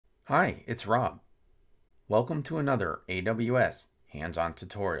Hi, it's Rob. Welcome to another AWS hands-on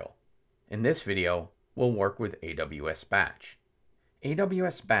tutorial. In this video, we'll work with AWS Batch.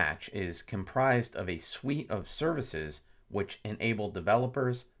 AWS Batch is comprised of a suite of services which enable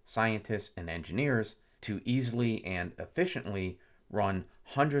developers, scientists, and engineers to easily and efficiently run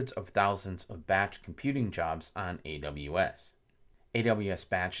hundreds of thousands of batch computing jobs on AWS. AWS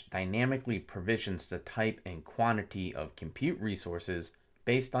Batch dynamically provisions the type and quantity of compute resources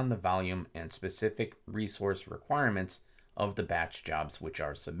based on the volume and specific resource requirements of the batch jobs which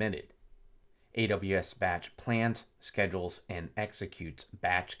are submitted. AWS Batch plans, schedules, and executes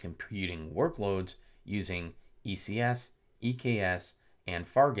batch computing workloads using ECS, EKS, and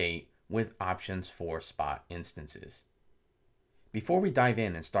Fargate with options for spot instances. Before we dive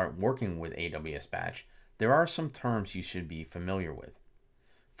in and start working with AWS Batch, there are some terms you should be familiar with.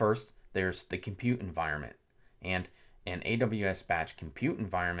 First, there's the compute environment, and an AWS Batch compute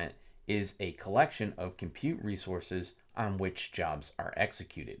environment is a collection of compute resources on which jobs are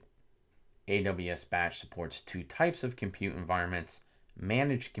executed. AWS Batch supports two types of compute environments: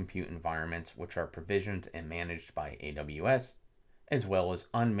 managed compute environments, which are provisioned and managed by AWS, as well as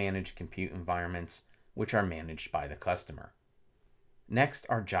unmanaged compute environments, which are managed by the customer. Next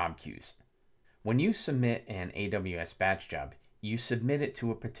are job queues. When you submit an AWS Batch job, you submit it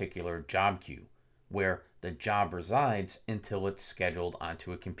to a particular job queue, where the job resides until it's scheduled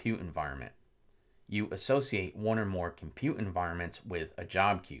onto a compute environment. You associate one or more compute environments with a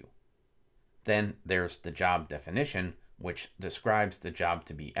job queue. Then there's the job definition, which describes the job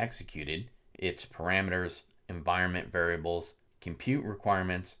to be executed, its parameters, environment variables, compute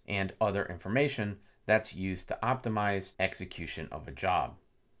requirements, and other information that's used to optimize execution of a job.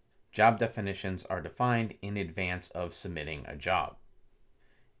 Job definitions are defined in advance of submitting a job.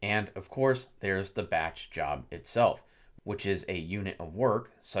 And of course, there's the batch job itself, which is a unit of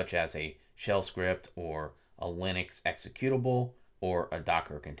work such as a shell script or a Linux executable or a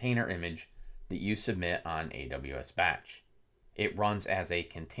Docker container image that you submit on AWS Batch. It runs as a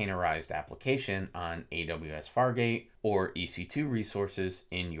containerized application on AWS Fargate or EC2 resources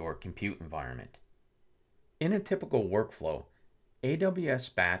in your compute environment. In a typical workflow,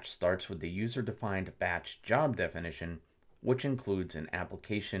 AWS Batch starts with the user-defined batch job definition, which includes an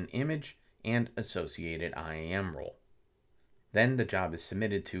application image and associated IAM role. Then the job is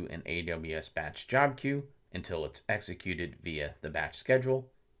submitted to an AWS Batch job queue until it's executed via the batch schedule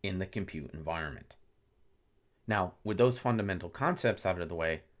in the compute environment. Now, with those fundamental concepts out of the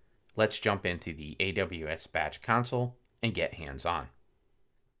way, let's jump into the AWS Batch console and get hands-on.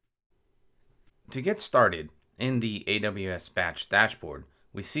 To get started, in the AWS Batch dashboard,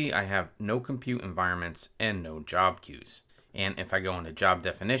 we see I have no compute environments and no job queues. And if I go into job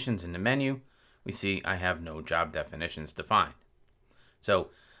definitions in the menu, we see I have no job definitions defined.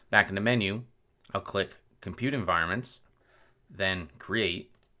 So back in the menu, I'll click compute environments, then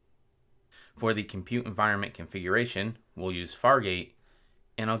create. For the compute environment configuration, we'll use Fargate,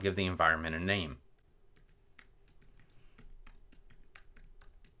 and I'll give the environment a name.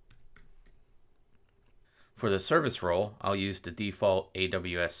 For the service role, I'll use the default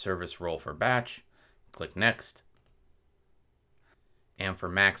AWS service role for batch, click next. And for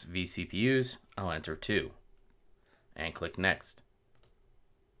max vCPUs, I'll enter 2 and click next.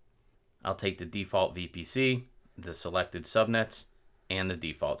 I'll take the default VPC, the selected subnets, and the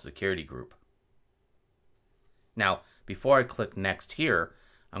default security group. Now, before I click next here,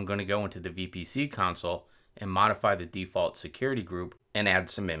 I'm going to go into the VPC console and modify the default security group and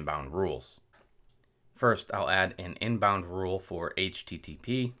add some inbound rules. First, I'll add an inbound rule for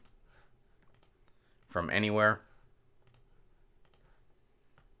HTTP from anywhere,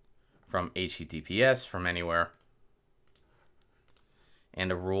 from HTTPS from anywhere, and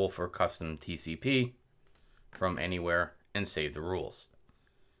a rule for custom TCP from anywhere, and save the rules.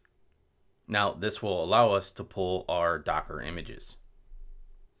 Now, this will allow us to pull our Docker images.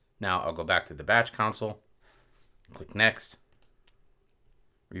 Now, I'll go back to the batch console, click next,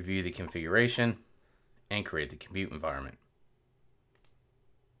 review the configuration, and create the compute environment.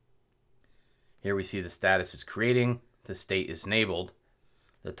 Here we see the status is creating, the state is enabled,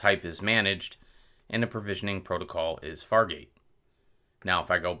 the type is managed, and the provisioning protocol is Fargate. Now, if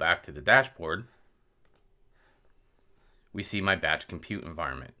I go back to the dashboard, we see my batch compute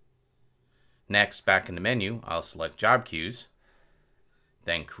environment. Next, back in the menu, I'll select job queues,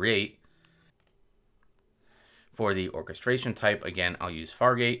 then create. For the orchestration type, again, I'll use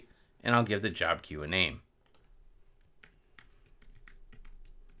Fargate, and I'll give the job queue a name.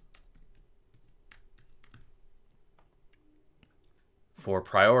 For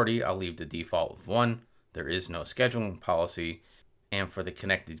priority, I'll leave the default of 1. There is no scheduling policy. And for the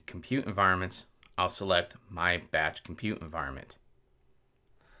connected compute environments, I'll select my batch compute environment.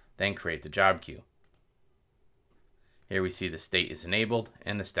 Then create the job queue. Here we see the state is enabled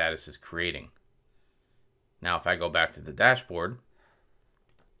and the status is creating. Now if I go back to the dashboard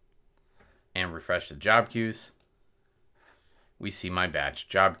and refresh the job queues, we see my batch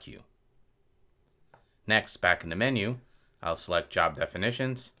job queue. Next, back in the menu, I'll select job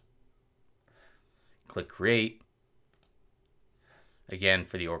definitions, click create. Again,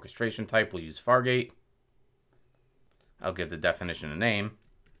 for the orchestration type, we'll use Fargate. I'll give the definition a name.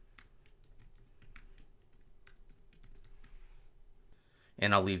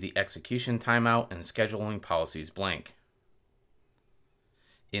 And I'll leave the execution timeout and scheduling policies blank.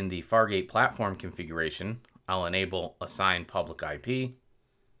 In the Fargate platform configuration, I'll enable assign public IP.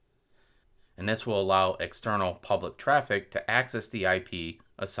 And this will allow external public traffic to access the IP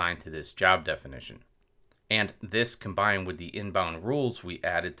assigned to this job definition. And this, combined with the inbound rules we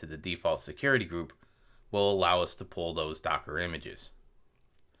added to the default security group, will allow us to pull those Docker images.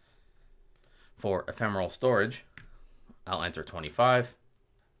 For ephemeral storage, I'll enter 25.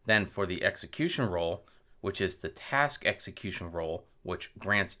 Then for the execution role, which is the task execution role, which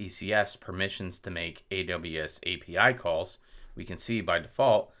grants ECS permissions to make AWS API calls, we can see by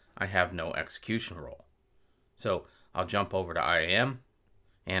default I have no execution role. So I'll jump over to IAM,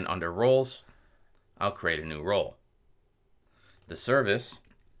 and under roles, I'll create a new role. The service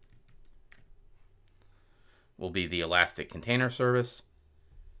will be the Elastic Container Service,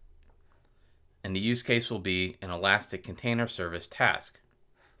 and the use case will be an Elastic Container Service task.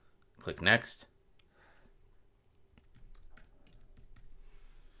 Click Next.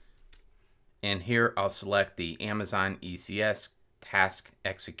 And here I'll select the Amazon ECS task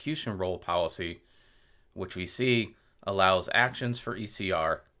execution role policy, which we see allows actions for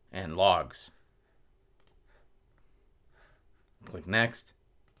ECR and logs. Click Next.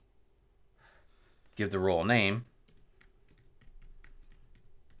 Give the role name.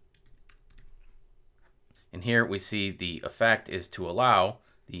 And here we see the effect is to allow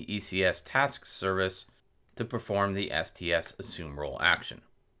the ECS task service to perform the STS assume role action.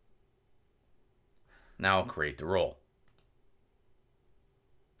 Now I'll create the role.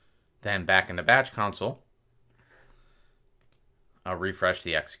 Then back in the batch console, I'll refresh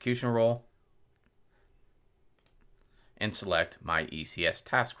the execution role and select my ECS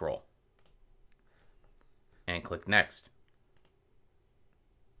task role and click Next.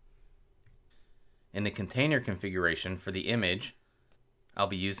 In the container configuration for the image, I'll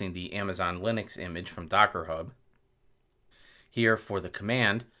be using the Amazon Linux image from Docker Hub. Here for the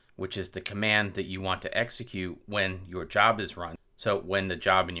command, which is the command that you want to execute when your job is run, so when the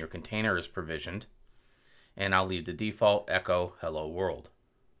job in your container is provisioned, and I'll leave the default echo hello world.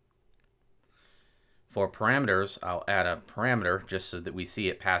 For parameters, I'll add a parameter just so that we see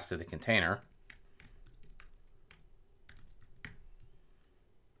it pass to the container.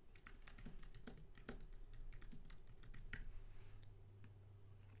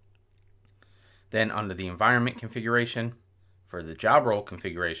 Then under the environment configuration, for the job role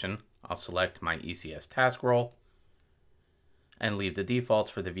configuration, I'll select my ECS task role and leave the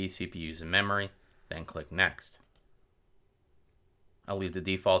defaults for the vCPUs and memory, then click Next. I'll leave the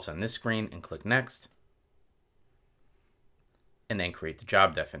defaults on this screen and click Next, and then create the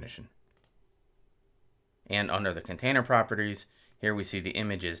job definition. And under the container properties, here we see the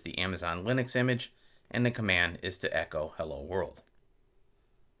image is the Amazon Linux image, and the command is to echo hello world.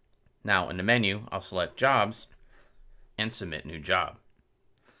 Now in the menu, I'll select Jobs and Submit New Job.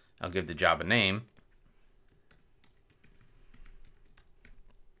 I'll give the job a name.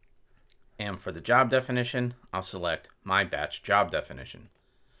 And for the job definition, I'll select My Batch Job Definition.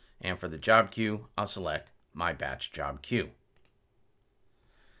 And for the job queue, I'll select My Batch Job Queue.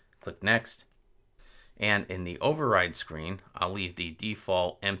 Click Next. And in the override screen, I'll leave the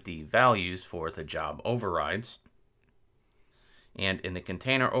default empty values for the job overrides. And in the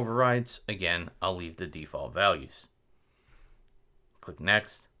container overrides, again, I'll leave the default values. Click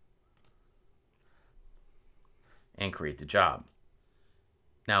Next. And create the job.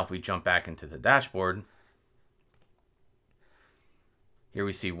 Now if we jump back into the dashboard, here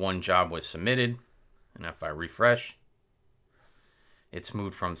we see one job was submitted. And if I refresh, it's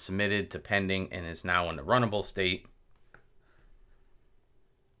moved from submitted to pending and is now in the runnable state.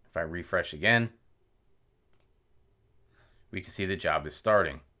 If I refresh again, we can see the job is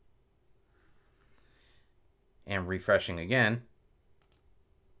starting. And refreshing again,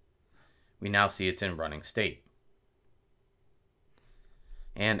 we now see it's in running state.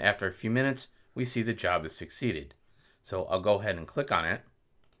 And after a few minutes, we see the job has succeeded. So I'll go ahead and click on it,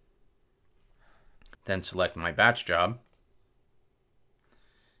 then select my batch job,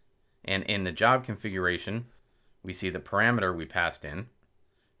 And in the job configuration, we see the parameter we passed in.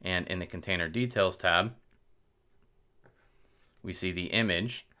 And in the container details tab, we see the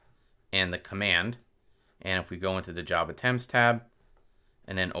image and the command. And if we go into the job attempts tab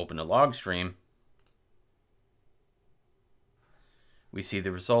and then open the log stream, we see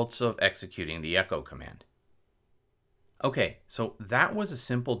the results of executing the echo command. Okay, so that was a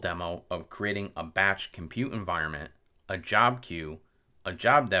simple demo of creating a batch compute environment, a job queue, a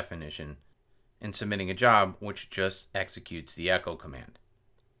job definition, and submitting a job which just executes the echo command.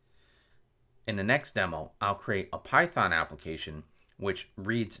 In the next demo, I'll create a Python application which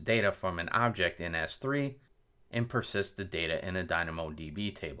reads data from an object in S3 and persists the data in a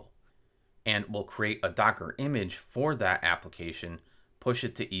dynamodb table. And we'll create a Docker image for that application, push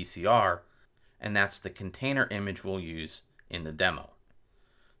it to ECR, and that's the container image we'll use in the demo.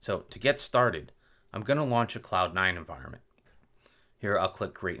 So to get started, I'm going to launch a Cloud9 environment. Here I'll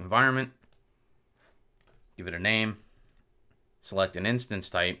click Create Environment, give it a name, select an instance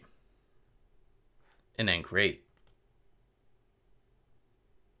type, and then Create.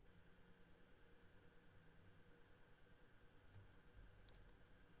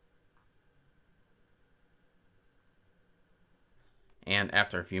 And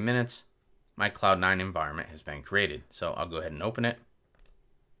after a few minutes, my Cloud9 environment has been created. So I'll go ahead and open it.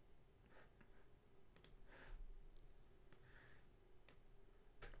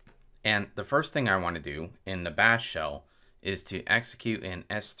 And the first thing I want to do in the bash shell is to execute an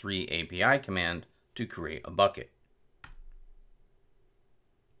S3 API command to create a bucket.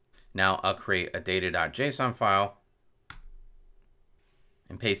 Now I'll create a data.json file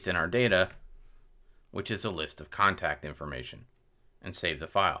and paste in our data, which is a list of contact information, and save the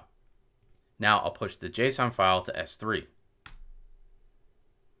file. Now I'll push the JSON file to S3.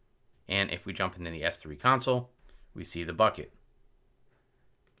 And if we jump into the S3 console, we see the bucket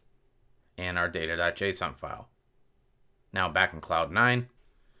and our data.json file. Now back in Cloud9,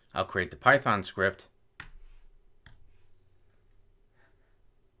 I'll create the Python script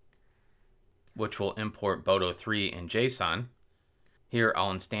which will import Boto3 in JSON. Here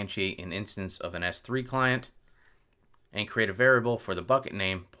I'll instantiate an instance of an S3 client and create a variable for the bucket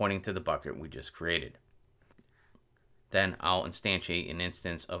name pointing to the bucket we just created. Then I'll instantiate an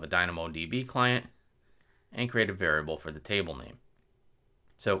instance of a dynamodb client and create a variable for the table name.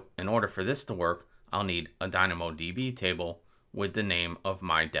 So in order for this to work, I'll need a dynamodb table with the name of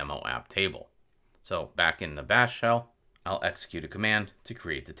my demo app table. So back in the bash shell, I'll execute a command to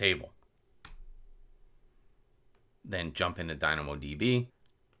create the table. Then jump into dynamodb,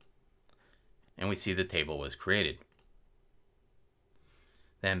 and we see the table was created.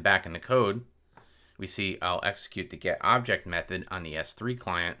 Then back in the code, we see I'll execute the getObject method on the S3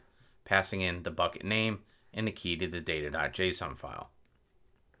 client, passing in the bucket name and the key to the data.json file.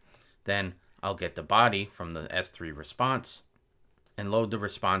 Then I'll get the body from the S3 response and load the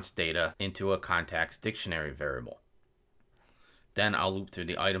response data into a contacts dictionary variable. Then I'll loop through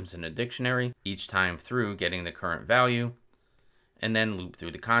the items in the dictionary, each time through getting the current value, and then loop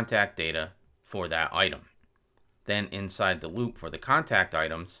through the contact data for that item. Then inside the loop for the contact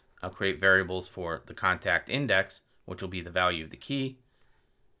items, I'll create variables for the contact index, which will be the value of the key,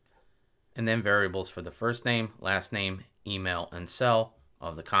 and then variables for the first name, last name, email, and cell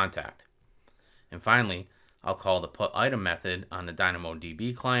of the contact. And finally, I'll call the putItem method on the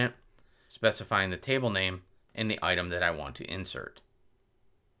dynamodb client, specifying the table name and the item that I want to insert.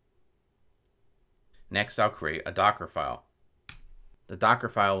 Next, I'll create a Docker file. The Docker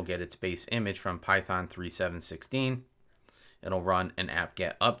file will get its base image from Python 3.7.16. It'll run an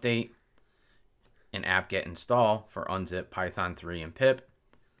apt-get update, an apt-get install for unzip Python 3 and pip,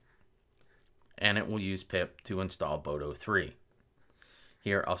 and it will use pip to install Boto3.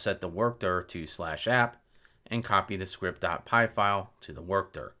 Here I'll set the workdir to /app and copy the script.py file to the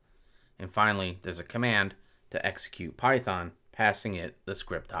workdir. And finally, there's a command to execute Python, passing it the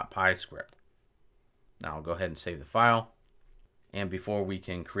script.py script. Now I'll go ahead and save the file. And before we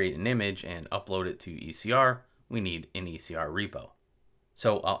can create an image and upload it to ECR, we need an ECR repo.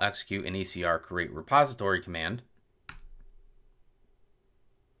 So I'll execute an ECR create repository command,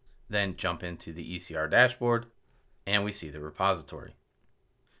 then jump into the ECR dashboard, and we see the repository.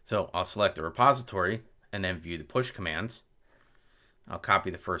 So I'll select the repository and then view the push commands. I'll copy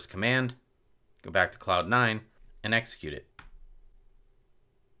the first command, go back to Cloud9, and execute it.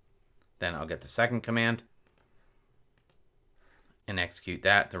 Then I'll get the second command and execute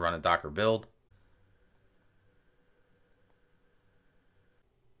that to run a Docker build.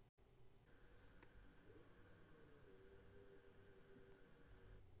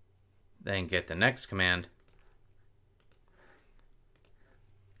 Then get the next command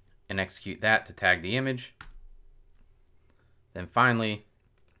and execute that to tag the image. Then finally,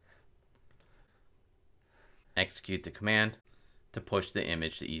 execute the command to push the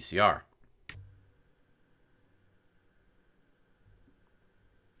image to ECR.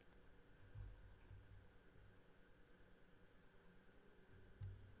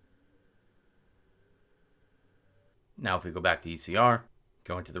 Now if we go back to ECR,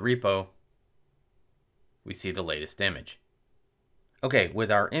 go into the repo, we see the latest image. Okay,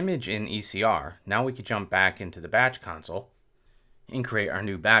 with our image in ECR, now we can jump back into the batch console and create our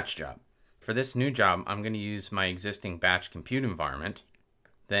new batch job. For this new job, I'm going to use my existing batch compute environment.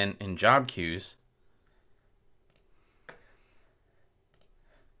 Then in job queues,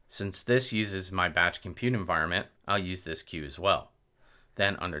 since this uses my batch compute environment, I'll use this queue as well.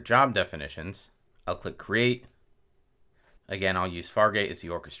 Then under job definitions, I'll click create. Again, I'll use Fargate as the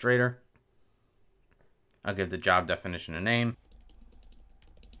orchestrator. I'll give the job definition a name.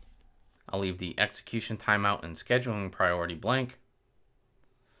 I'll leave the execution timeout and scheduling priority blank.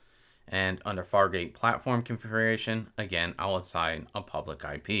 And under Fargate platform configuration, again, I'll assign a public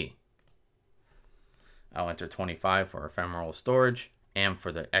IP. I'll enter 25 for ephemeral storage. And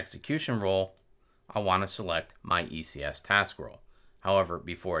for the execution role, I want to select my ECS task role. However,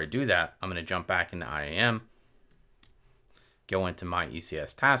 before I do that, I'm going to jump back into IAM, go into my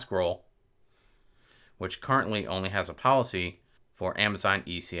ECS task role, which currently only has a policy for Amazon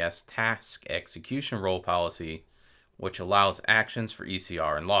ECS task execution role policy, which allows actions for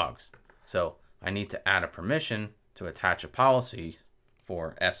ECR and logs. So I need to add a permission to attach a policy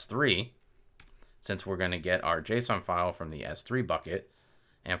for S3, since we're going to get our JSON file from the S3 bucket.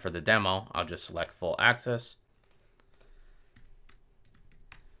 And for the demo, I'll just select full access.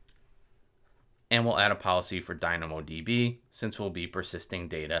 And we'll add a policy for dynamodb, since we'll be persisting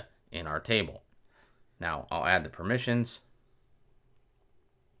data in our table. Now I'll add the permissions,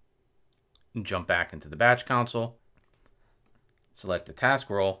 and jump back into the batch console, select the task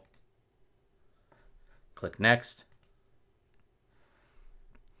role, click next,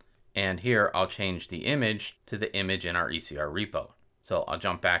 and here I'll change the image to the image in our ECR repo. So I'll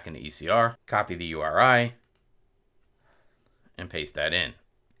jump back into ECR, copy the URI, and paste that in.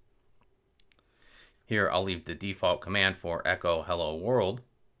 Here I'll leave the default command for echo hello world.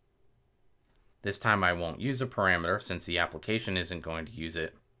 This time I won't use a parameter since the application isn't going to use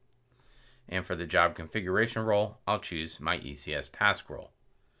it. And for the job configuration role, I'll choose my ECS task role.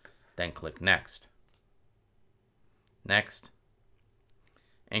 Then click next. Next,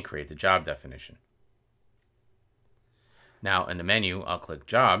 and create the job definition. Now in the menu, I'll click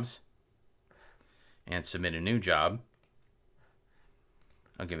Jobs and submit a new job.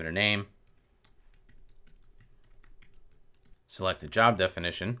 I'll give it a name. Select the job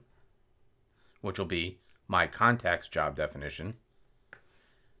definition, which will be my contact's job definition,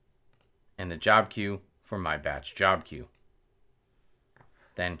 and the job queue for my batch job queue.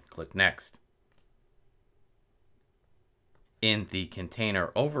 Then click Next. In the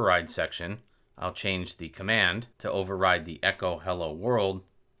container override section, I'll change the command to override the echo hello world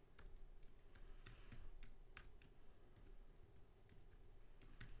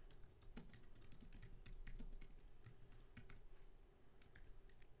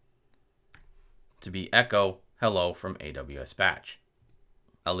to be echo hello from AWS Batch.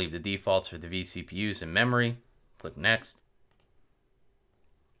 I'll leave the defaults for the vCPUs in memory, click Next,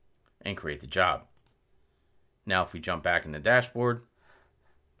 and create the job. Now if we jump back in the dashboard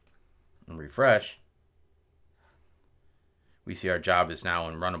and refresh, we see our job is now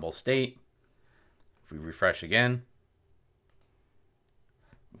in runnable state. If we refresh again,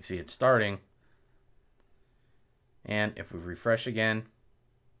 we see it starting. And if we refresh again,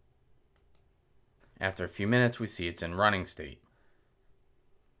 after a few minutes, we see it's in running state.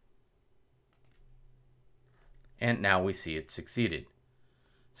 And now we see it succeeded.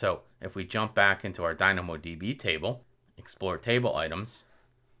 So if we jump back into our DynamoDB table, explore table items,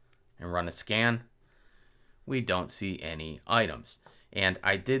 and run a scan, we don't see any items. And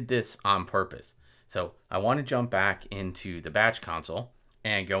I did this on purpose. So I want to jump back into the batch console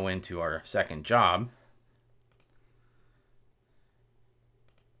and go into our second job.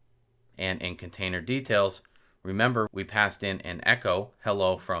 And in container details, remember we passed in an echo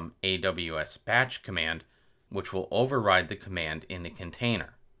hello from AWS Batch command, which will override the command in the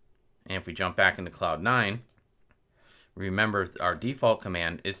container. And if we jump back into Cloud9, remember our default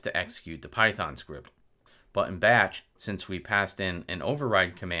command is to execute the Python script. But in batch, since we passed in an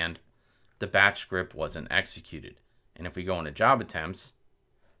override command, the batch script wasn't executed. And if we go into job attempts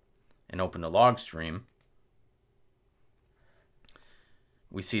and open the log stream,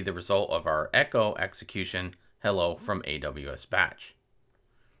 we see the result of our echo execution hello from AWS Batch.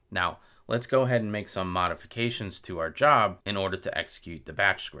 Now, let's go ahead and make some modifications to our job in order to execute the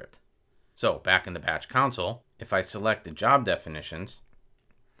batch script. So back in the batch console, if I select the job definitions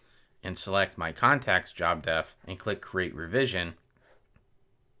and select my contacts job def and click create revision,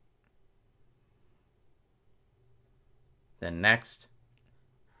 then next,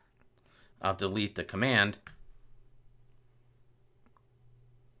 I'll delete the command,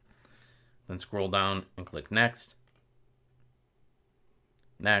 then scroll down and click next,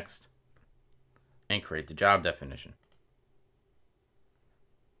 next, and create the job definition.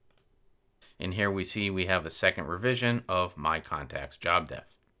 And here we see we have a second revision of my contacts job def,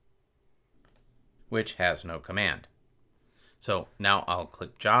 which has no command. So now I'll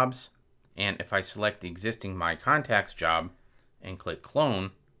click jobs, and if I select the existing my contacts job and click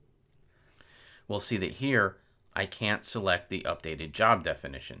clone, we'll see that here I can't select the updated job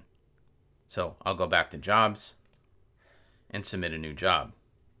definition. So I'll go back to jobs and submit a new job.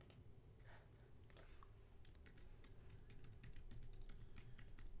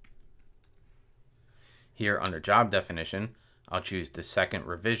 Here under job definition, I'll choose the second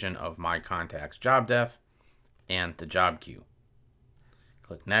revision of my contacts job def and the job queue.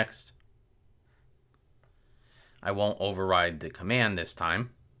 Click next. I won't override the command this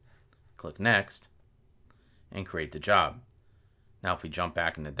time. Click next and create the job. Now if we jump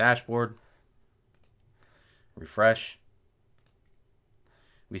back in the dashboard, refresh,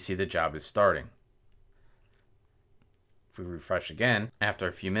 we see the job is starting. If we refresh again, after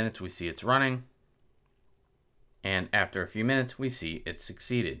a few minutes we see it's running, and after a few minutes we see it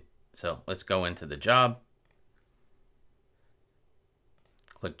succeeded. So let's go into the job,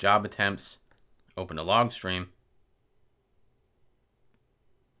 click job attempts, open a log stream,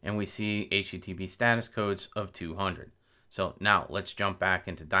 and we see HTTP status codes of 200. So now let's jump back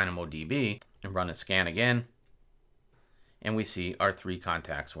into dynamodb and run a scan again, and we see our 3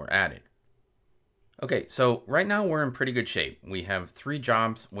 contacts were added. Okay, so right now we're in pretty good shape. We have 3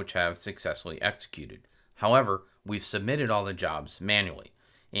 jobs which have successfully executed. However, we've submitted all the jobs manually,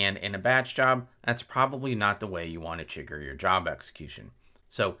 and in a batch job, that's probably not the way you want to trigger your job execution.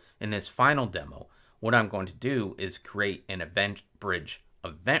 So in this final demo, what I'm going to do is create an EventBridge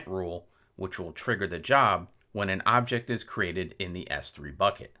event rule which will trigger the job when an object is created in the S3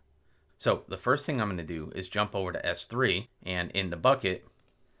 bucket. So the first thing I'm going to do is jump over to S3, and in the bucket,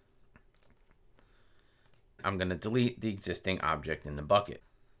 I'm going to delete the existing object in the bucket.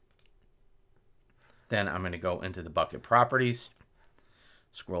 Then I'm going to go into the bucket properties,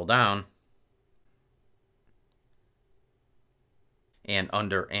 scroll down, and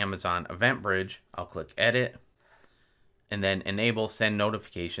under Amazon EventBridge, I'll click Edit, and then enable send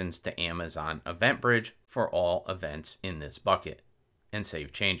notifications to Amazon EventBridge for all events in this bucket, and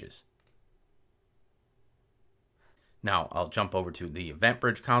save changes. Now I'll jump over to the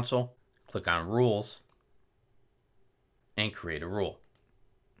EventBridge console, click on Rules, and create a rule.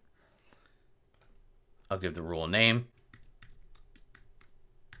 I'll give the rule a name.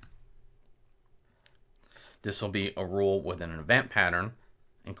 This will be a rule with an event pattern,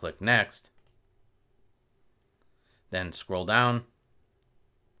 and click Next. Then scroll down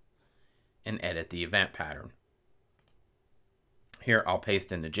and edit the event pattern. Here I'll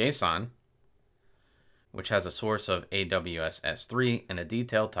paste in the JSON, which has a source of AWS S3 and a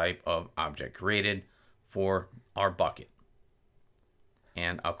detail type of object created for our bucket.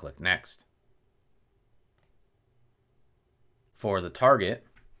 And I'll click Next. For the target,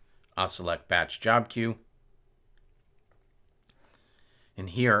 I'll select Batch Job Queue. And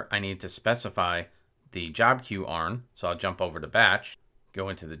here I need to specify the job queue ARN, so I'll jump over to Batch, go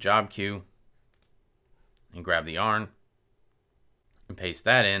into the job queue, and grab the ARN, and paste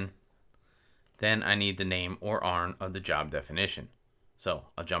that in. Then I need the name or ARN of the job definition. So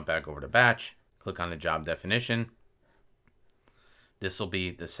I'll jump back over to Batch, click on the job definition. This will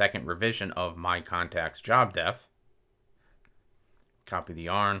be the second revision of my contacts job def. Copy the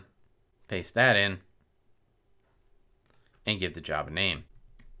ARN, paste that in, and give the job a name.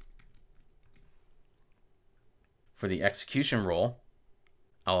 For the execution role,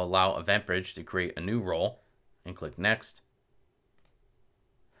 I'll allow EventBridge to create a new role, and click Next.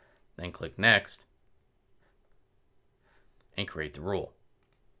 Then click Next, and create the rule.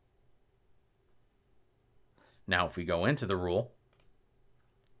 Now if we go into the rule,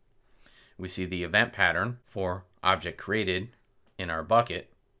 we see the event pattern for object created in our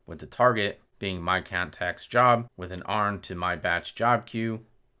bucket, with the target being my contacts job with an ARN to my batch job queue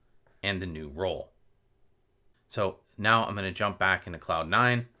and the new role. So now I'm going to jump back into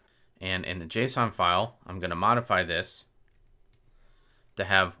Cloud9, and in the JSON file, I'm going to modify this to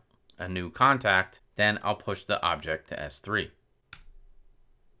have a new contact. Then I'll push the object to S3.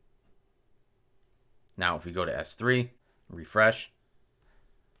 Now if we go to S3, refresh,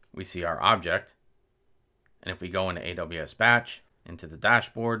 we see our object. And if we go into AWS Batch, into the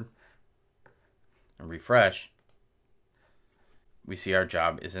dashboard, and refresh, we see our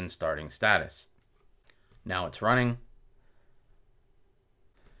job is in starting status. Now it's running,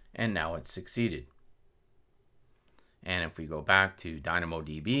 and now it's succeeded. And if we go back to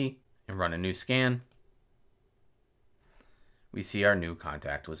dynamodb and run a new scan, we see our new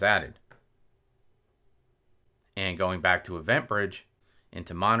contact was added. And going back to EventBridge,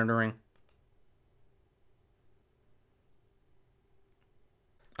 into monitoring,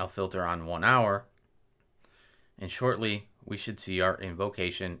 I'll filter on 1 hour, and shortly we should see our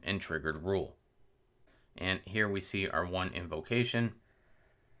invocation and triggered rule. And here we see our one invocation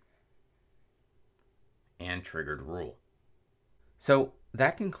and triggered rule. So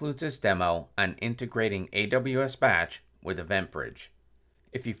that concludes this demo on integrating AWS Batch with EventBridge.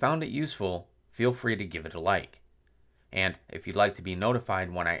 If you found it useful, feel free to give it a like. And if you'd like to be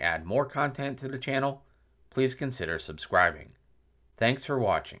notified when I add more content to the channel, please consider subscribing. Thanks for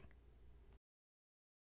watching.